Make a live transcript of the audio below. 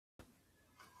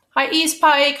Hi, East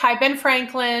Pike. Hi, Ben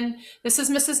Franklin. This is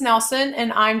Mrs. Nelson,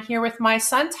 and I'm here with my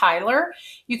son, Tyler.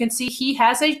 You can see he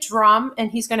has a drum,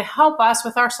 and he's going to help us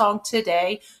with our song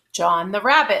today, John the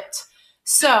Rabbit.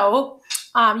 So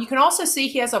you can also see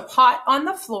he has a pot on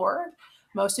the floor.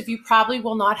 Most of you probably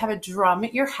will not have a drum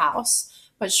at your house,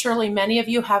 but surely many of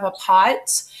you have a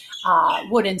pot,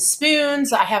 wooden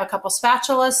spoons. I have a couple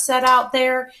spatulas set out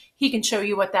there. He can show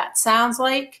you what that sounds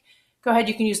like. Go ahead,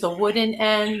 you can use the wooden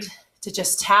end to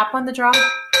just tap on the drum.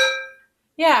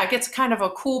 Yeah, it gets kind of a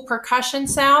cool percussion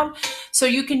sound. So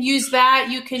you can use that.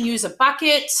 You can use a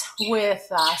bucket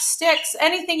with sticks,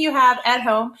 anything you have at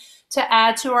home to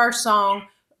add to our song.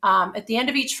 At the end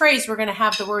of each phrase, we're going to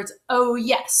have the words, oh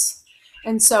yes.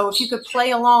 And so if you could play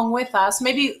along with us,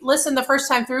 maybe listen the first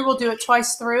time through, we'll do it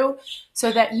twice through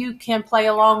so that you can play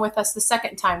along with us the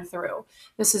second time through.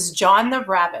 This is John the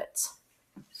Rabbit.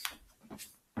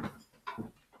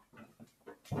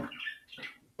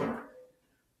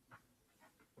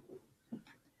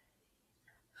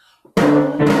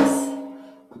 Oh yes,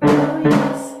 oh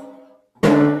yes,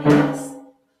 oh yes,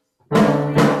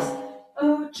 oh yes,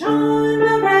 oh John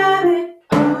the Rabbit,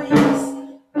 oh yes,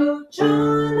 oh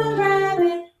John the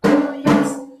Rabbit, oh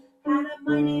yes, had a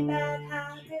mighty bad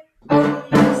habit, oh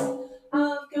yes,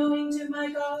 of going to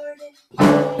my garden,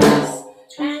 oh yes,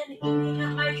 and eating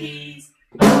up my peas,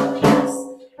 oh yes,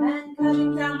 and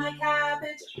cutting down my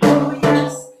cabbage, oh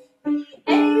yes, he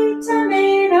ate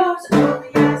tomatoes, oh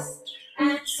yes,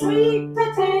 and sweet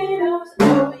potatoes,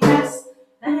 oh yes,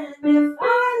 and if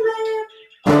I live,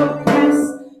 oh yes,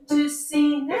 to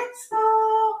see next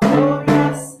fall, oh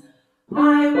yes,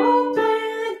 I will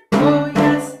plant, oh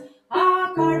yes,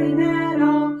 a garden at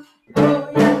all,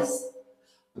 oh yes,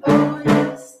 oh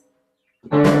yes,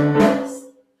 oh yes,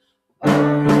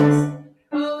 oh yes,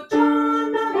 oh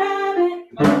John the Rabbit,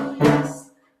 oh yes,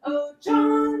 oh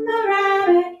John the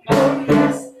Rabbit, oh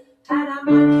yes, had a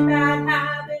mighty bad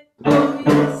habit, oh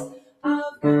yes,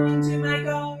 of going to my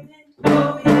garden,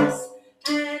 oh yes,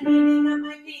 and eating up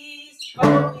my peas,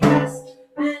 oh yes,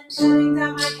 and cutting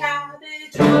down my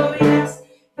cabbage, oh yes,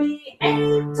 he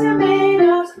ate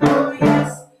tomatoes, oh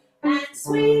yes, and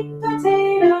sweet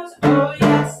potatoes, oh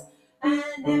yes,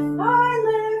 and if I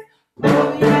live,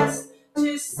 oh yes,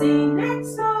 to see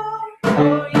next fall,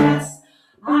 oh yes,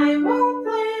 I won't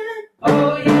plant,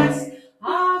 oh yes,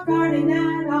 a garden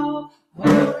at all,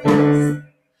 oh yes,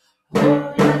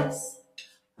 oh yes,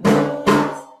 oh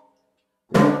yes,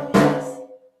 oh yes.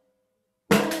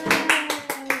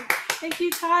 Thank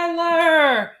you,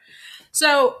 Tyler.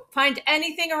 So find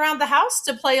anything around the house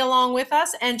to play along with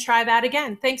us and try that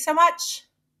again. Thanks so much.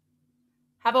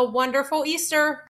 Have a wonderful Easter.